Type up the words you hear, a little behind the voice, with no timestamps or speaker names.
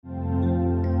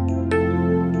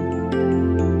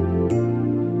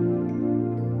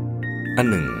อัน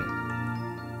หนึ่ง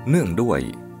เนื่องด้วย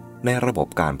ในระบบ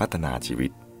การพัฒนาชีวิ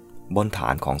ตบนฐา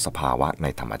นของสภาวะใน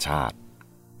ธรรมชาติ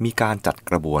มีการจัด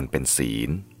กระบวนเป็นศีล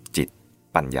จิต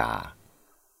ปัญญา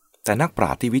แต่นักปร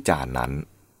าชญ์ที่วิจารณ์นั้น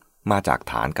มาจาก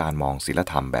ฐานการมองศีล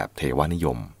ธรรมแบบเทวนิย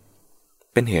ม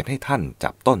เป็นเหตุให้ท่าน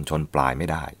จับต้นชนปลายไม่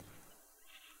ได้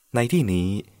ในที่นี้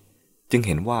จึงเ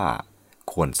ห็นว่า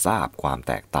ควรทราบความ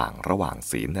แตกต่างระหว่าง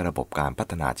ศีลในระบบการพั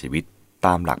ฒนาชีวิตต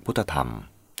ามหลักพุทธธรรม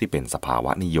ที่เป็นสภาว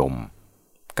ะนิยม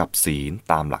กับศีล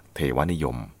ตามหลักเทวนิย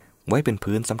มไว้เป็น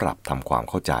พื้นสำหรับทำความ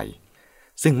เข้าใจ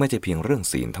ซึ่งไม่ใช่เพียงเรื่อง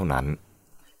ศีลเท่านั้น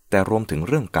แต่รวมถึง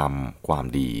เรื่องกรรมความ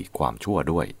ดีความชั่ว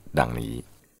ด้วยดังนี้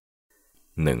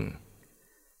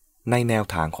 1. ในแนว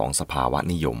ทางของสภาวะ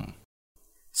นิยม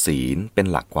ศีลเป็น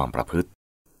หลักความประพฤติ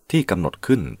ที่กำหนด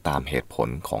ขึ้นตามเหตุผล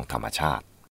ของธรรมชาติ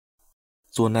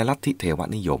ส่วนในลัทธิเทว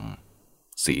นิยม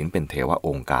ศีลเป็นเทวอ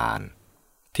งค์การ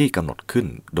ที่กำหนดขึ้น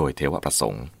โดยเทวประส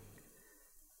งค์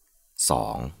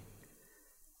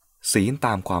 2. ศีลต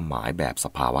ามความหมายแบบส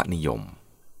ภาวะนิยม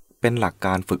เป็นหลักก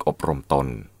ารฝึกอบรมตน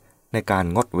ในการ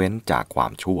งดเว้นจากควา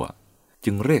มชั่ว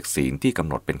จึงเรียกศีลที่กำ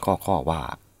หนดเป็นข้อว่า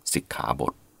สิกขาบ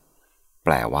ทแป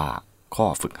ลว่าข้อ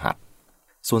ฝึกหัด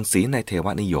ส่วนศีลในเทว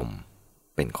นิยม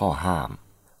เป็นข้อห้าม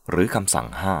หรือคำสั่ง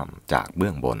ห้ามจากเบื้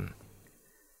องบน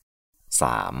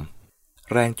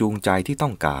 3. แรงจูงใจที่ต้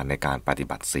องการในการปฏิ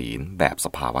บัติศีลแบบส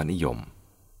ภาวะนิยม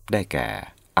ได้แก่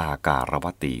อาการว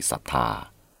ตีศรัทธา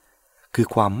คือ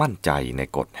ความมั่นใจใน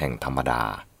กฎแห่งธรรมดา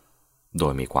โด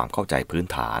ยมีความเข้าใจพื้น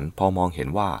ฐานพอมองเห็น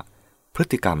ว่าพฤ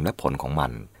ติกรรมและผลของมั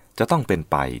นจะต้องเป็น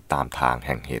ไปตามทางแ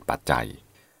ห่งเหตุปัจจัย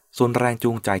ส่วนแรง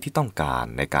จูงใจที่ต้องการ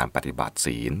ในการปฏิบัติ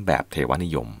ศีลแบบเทวนิ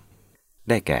ยม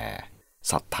ได้แก่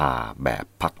ศรัทธาแบบ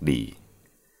ภักดี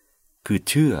คือ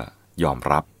เชื่อยอม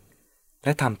รับแล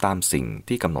ะทำตามสิ่ง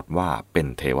ที่กำหนดว่าเป็น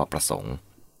เทวประสงค์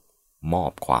มอ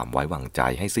บความไว้วางใจ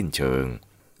ให้สิ้นเชิง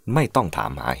ไม่ต้องถา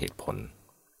มหาเหตุผล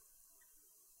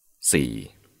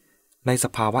 4. ในส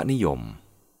ภาวะนิยม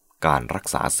การรัก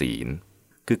ษาศีล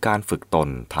คือการฝึกตน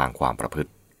ทางความประพฤ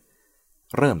ติ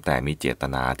เริ่มแต่มีเจต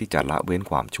นาที่จะละเว้น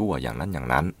ความชั่วอย่าง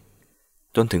นั้น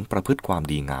จนถึงประพฤติความ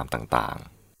ดีงามต่าง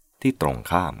ๆที่ตรง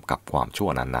ข้ามกับความชั่ว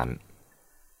นั้น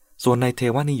ๆส่วนในเท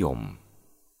วนิยม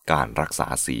การรักษา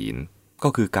ศีลก็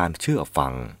คือการเชื่อฟั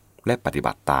งและปฏิ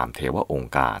บัติตามเทวอง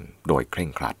ค์การโดยเคร่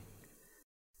งครัด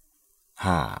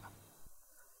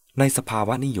 5. ในสภาว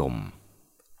ะนิยม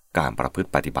การประพฤติ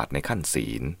ปฏิบัติในขั้นศี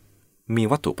ลมี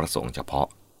วัตถุประสงค์เฉพาะ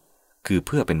คือเ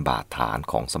พื่อเป็นบาดฐาน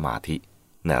ของสมาธิ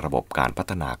ในระบบการพั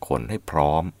ฒนาคนให้พร้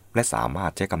อมและสามาร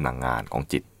ถใช้กำลังงานของ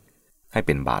จิตให้เ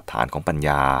ป็นบาดฐานของปัญญ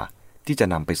าที่จะ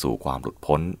นำไปสู่ความหลุด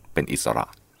พ้นเป็นอิสระ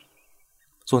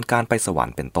ส่วนการไปสวรร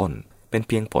ค์เป็นต้นเป็นเ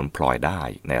พียงผลพลอยได้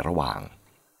ในระหว่าง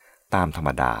ตามธรรม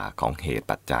ดาของเหตุ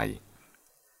ปัจจัย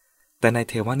แต่ใน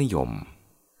เทวนิยม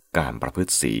การประพฤ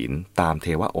ติศีลตามเท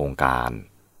วองค์การ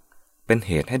เป็นเ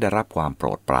หตุให้ได้รับความโปร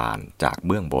ดปรานจากเ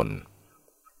บื้องบน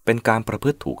เป็นการประพฤ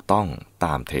ติถูกต้องต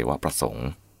ามเทวประสงค์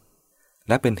แ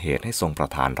ละเป็นเหตุให้ทรงประ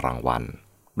ทานรางวัล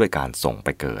ด้วยการส่งไป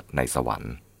เกิดในสวรร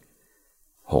ค์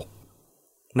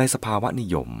 6. ในสภาวะนิ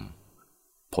ยม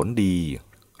ผลดี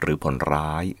หรือผลร้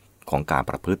ายของการ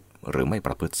ประพฤติหรือไม่ป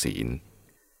ระพฤติศีล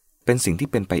เป็นสิ่งที่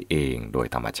เป็นไปเองโดย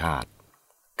ธรรมชาติ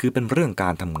คือเป็นเรื่องกา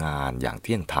รทำงานอย่างเ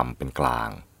ที่ยงธรรมเป็นกลาง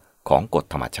ของกฎ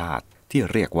ธรรมชาติที่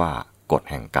เรียกว่ากฎ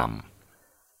แห่งกรรม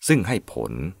ซึ่งให้ผ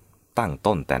ลตั้ง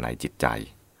ต้นแต่ในจิตใจ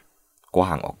กว้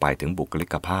างออกไปถึงบุคลิ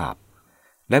กภาพ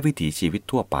และวิถีชีวิต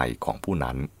ทั่วไปของผู้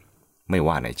นั้นไม่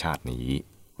ว่าในชาตินี้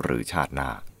หรือชาติหน้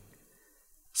า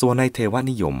ส่วนในเทว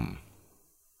นิยม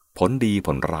ผลดีผ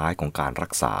ลร้ายของการรั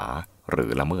กษาหรื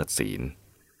อละเมิดศีล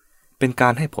เป็นกา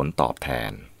รให้ผลตอบแท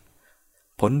น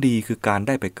ผลดีคือการไ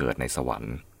ด้ไปเกิดในสวรร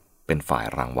ค์เป็นฝ่าย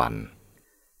รางวัล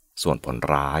ส่วนผล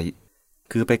ร้าย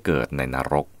คือไปเกิดในน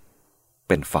รกเ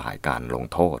ป็นฝ่ายการลง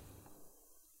โทษ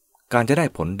การจะได้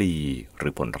ผลดีหรื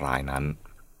อผลร้ายนั้น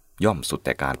ย่อมสุดแ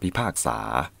ต่การพิพากษา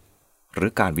หรื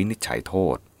อการวินิจฉัยโท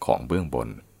ษของเบื้องบน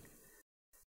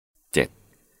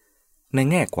 7. ใน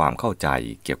แง่ความเข้าใจ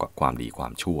เกี่ยวกับความดีควา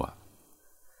มชั่ว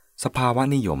สภาวะ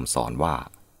นิยมสอนว่า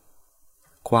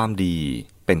ความดี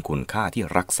เป็นคุณค่าที่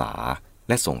รักษาแ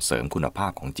ละส่งเสริมคุณภา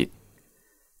พของจิต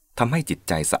ทำให้จิต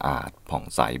ใจสะอาดผ่อง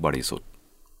ใสบริสุทธิ์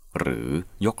หรือ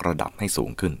ยกระดับให้สู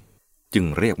งขึ้นจึง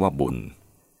เรียกว่าบุญ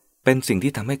เป็นสิ่ง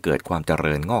ที่ทำให้เกิดความเจ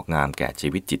ริญงอกงามแก่ชี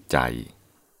วิตจิตใจ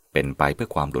เป็นไปเพื่อ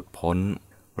ความหลุดพ้น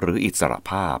หรืออิสร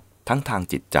ภาพทั้งทาง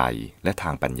จิตใจและท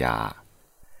างปัญญา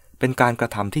เป็นการกระ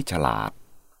ทำที่ฉลาด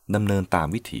ดำเนินตาม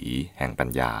วิถีแห่งปัญ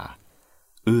ญา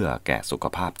เอื้อแก่สุข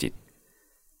ภาพจิต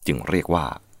จึงเรียกว่า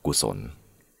กุศล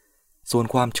ส่วน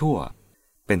ความชั่ว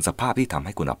เป็นสภาพที่ทำใ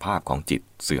ห้คุณภาพของจิต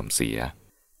เสื่อมเสีย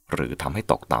หรือทำให้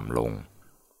ตกต่ำลง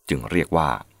จึงเรียกว่า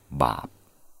บาป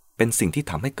เป็นสิ่งที่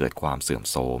ทำให้เกิดความเสื่อม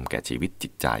โทรมแก่ชีวิตจิ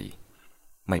ตใจ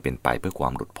ไม่เป็นไปเพื่อควา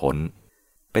มหลุดพ้น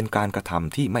เป็นการกระท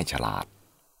ำที่ไม่ฉลาด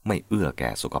ไม่เอื้อแก่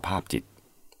สุขภาพจิต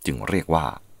จึงเรียกว่า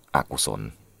อกุศล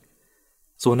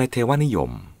ส่วนในเทวนิย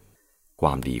มคว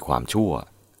ามดีความชั่ว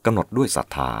กำหนดด้วยศรัท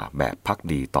ธาแบบภัก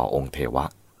ดีต่อองค์เทวะ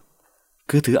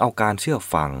คือถือเอาการเชื่อ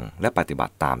ฟังและปฏิบั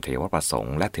ติตามเทวประสง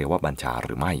ค์และเทวบัญชาห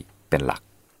รือไม่เป็นหลัก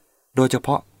โดยเฉพ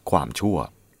าะความชั่ว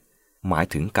หมาย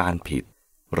ถึงการผิด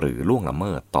หรือล่วงละเ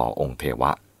มิดต่อองค์เทว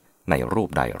ะในรูป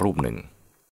ใดรูปหนึ่ง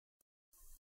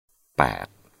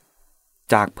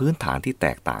 8. จากพื้นฐานที่แต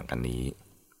กต่างกันนี้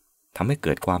ทำให้เ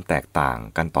กิดความแตกต่าง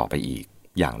กันต่อไปอีก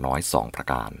อย่างน้อย2ประ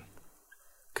การ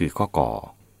คือข้อกอ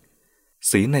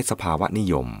ศีลในสภาวะนิ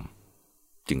ยม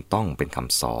จึงต้องเป็นค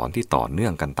ำสอนที่ต่อเนื่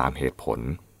องกันตามเหตุผล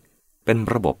เป็น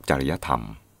ระบบจริยธรรม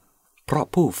เพราะ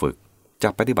ผู้ฝึกจะ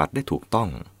ปฏิบัติได้ถูกต้อง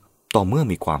ต่อเมื่อ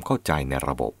มีความเข้าใจใน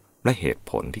ระบบและเหตุ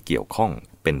ผลที่เกี่ยวข้อง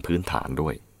เป็นพื้นฐานด้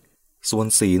วยส่วน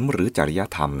ศีลหรือจริย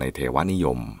ธรรมในเทวนิย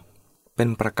มเป็น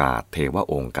ประกาศเทว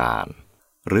องค์การ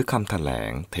หรือคำแถล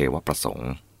งเทวประสง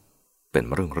ค์เป็น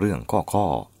เรื่องข้อ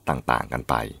ต่างๆกัน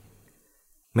ไป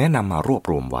แม้นำมารวบ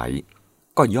รวมไว้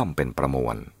ก็ย่อมเป็นประมว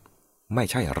ลไม่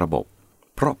ใช่ระบบ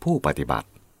เพราะผู้ปฏิบัติ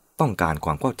ต้องการคว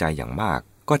ามเข้าใจอย่างมาก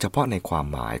ก็เฉพาะในความ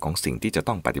หมายของสิ่งที่จะ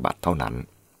ต้องปฏิบัติเท่านั้น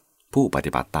ผู้ป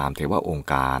ฏิบัติตามเทวองค์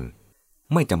การ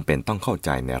ไม่จำเป็นต้องเข้าใจ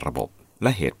ในระบบแล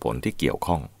ะเหตุผลที่เกี่ยว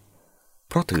ข้อง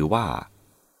เพราะถือว่า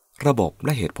ระบบแล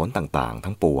ะเหตุผลต่างๆ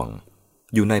ทั้งปวง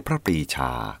อยู่ในพระปรีช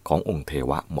าขององค์เท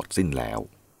วะหมดสิ้นแล้ว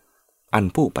อัน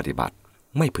ผู้ปฏิบัติ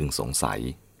ไม่พึงสงสัย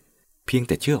เพียงแ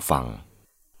ต่เชื่อฟัง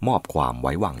มอบความไ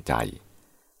ว้วางใจ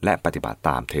และปฏิบัติต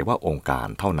ามเทวองค์การ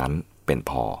เท่านั้นเป็น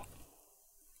พอ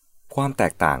ความแต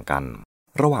กต่างกัน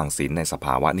ระหว่างศีลในสภ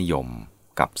าวะนิยม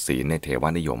กับศีลในเทว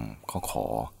นิยมข้อขอ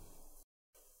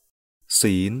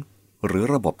ศีลหรือ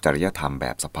ระบบจริยธรรมแบ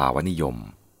บสภาวะนิยม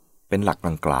เป็นหลัก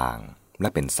กลางๆและ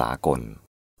เป็นสากล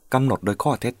กำหนดโดยข้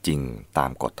อเท็จจริงตา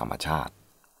มกฎธรรมชาติ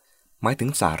หมายถึง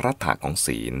สาระของ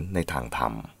ศีลในทางธรร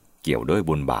มเกี่ยวด้วย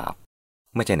บุญบาป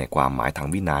ไม่ใช่ในความหมายทาง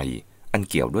วินัยอัน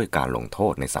เกี่ยวด้วยการลงโท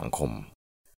ษในสังคม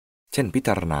เช่นพิจ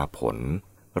ารณาผล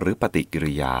หรือปฏิกิ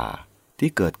ริยาที่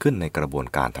เกิดขึ้นในกระบวน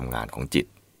การทำงานของจิต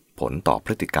ผลต่อพ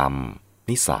ฤติกรรม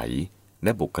นิสัยแล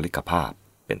ะบุคลิกภาพ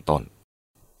เป็นต้น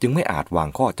จึงไม่อาจวาง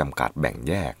ข้อจำกัดแบ่ง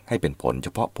แยกให้เป็นผลเฉ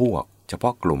พาะพวกเฉพา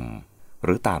ะกลุ่มห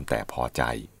รือตามแต่พอใจ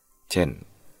เช่น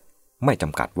ไม่จ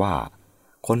ำกัดว่า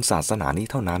คนศาสนานี้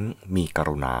เท่านั้นมีก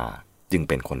รุณาจึง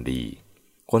เป็นคนดี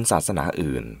คนศาสนา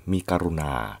อื่นมีกรุณ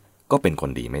าก็เป็นคน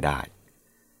ดีไม่ได้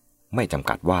ไม่จำ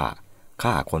กัดว่า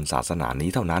ฆ่าคนศาสนานี้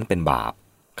เท่านั้นเป็นบาป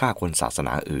ฆ่าคนศาสน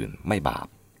าอื่นไม่บาป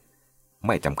ไ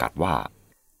ม่จำกัดว่า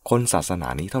คนศาสนา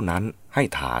นี้เท่านั้นให้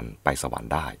ทานไปสวรร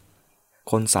ค์ได้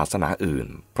คนศาสนาอื่น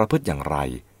ประพฤติอย่างไร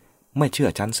ไม่เชื่อ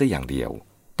ชั้นเสียอย่างเดียว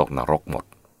ตกนรกหมด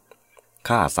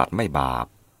ฆ่าสัตว์ไม่บาป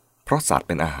เพราะสัตว์เ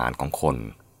ป็นอาหารของคน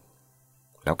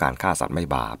แล้วการฆ่าสัตว์ไม่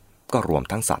บาปก็รวม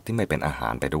ทั้งสัตว์ที่ไม่เป็นอาหา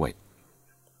รไปด้วย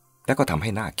และก็ทำให้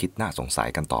น่าคิดน่าสงสัย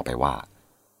กันต่อไปว่า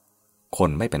คน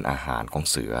ไม่เป็นอาหารของ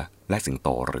เสือและสิงโต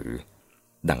หรือ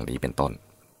ดังนี้เป็นต้น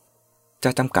จ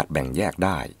ะจำกัดแบ่งแยกไ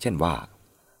ด้เช่นว่า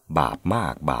บาปมา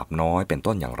กบาปน้อยเป็น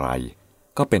ต้นอย่างไร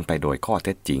ก็เป็นไปโดยข้อเ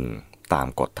ท็จจริงตาม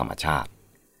กฎธรรมชาติ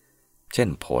เช่น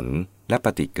ผลและป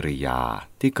ฏิกิริยา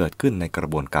ที่เกิดขึ้นในกระ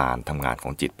บวนการทำงานขอ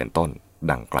งจิตเป็นต้น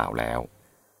ดังกล่าวแล้ว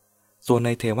ส่วนใน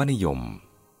เทวนิยม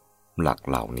หลัก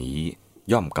เหล่านี้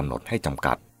ย่อมกำหนดให้จำ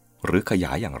กัดหรือขย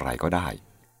ายอย่างไรก็ได้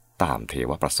ตามเท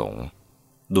วประสงค์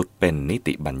ดุจเป็นนิ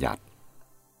ติบัญญัติ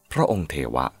พระองค์เท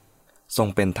วะทรง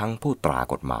เป็นทั้งผู้ตรา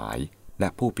กฎหมายและ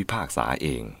ผู้พิพากษาเอ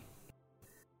ง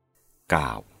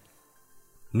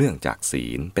 9. เนื่องจากศี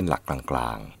ลเป็นหลักกล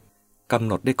างๆกำ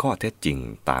หนดด้วยข้อเท็จจริง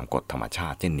ตามกฎธรรมชา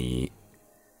ติเช่นนี้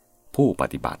ผู้ป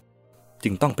ฏิบัติจึ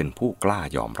งต้องเป็นผู้กล้า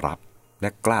ยอมรับและ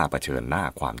กล้าเผชิญหน้า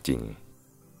ความจริง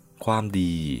ความ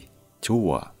ดีชั่ว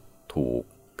ถูก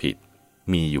ผิด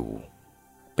มีอยู่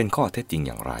เป็นข้อเท็จจริงอ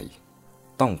ย่างไร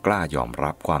ต้องกล้ายอม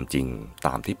รับความจริงต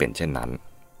ามที่เป็นเช่นนั้น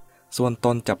ส่วนต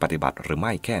นจะปฏิบัติหรือไ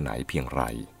ม่แค่ไหนเพียงไร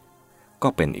ก็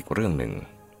เป็นอีกเรื่องหนึ่ง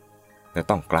และ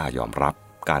ต้องกล้ายอมรับ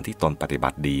การที่ตนปฏิบั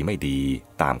ติดีไม่ดี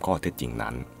ตามข้อเท็จจริง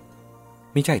นั้น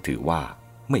ไม่ใช่ถือว่า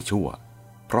ไม่ชั่ว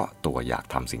เพราะตัวอยาก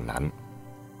ทำสิ่งนั้น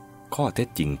ข้อเท็จ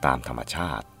จริงตามธรรมช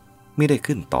าติไม่ได้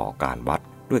ขึ้นต่อการวัด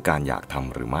ด้วยการอยากท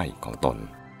ำหรือไม่ของตน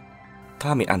ถ้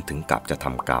ามีอันถึงกับจะท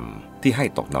ำกรรมที่ให้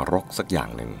ตกนรกสักอย่าง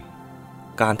หนึ่ง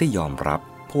การที่ยอมรับ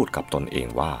พูดกับตนเอง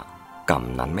ว่ากรรม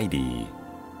นั้นไม่ดี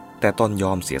แต่ตนย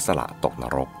อมเสียสละตกน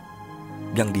รก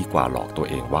ยังดีกว่าหลอกตัว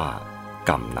เองว่า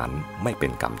กรรมนั้นไม่เป็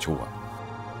นกรรมชั่ว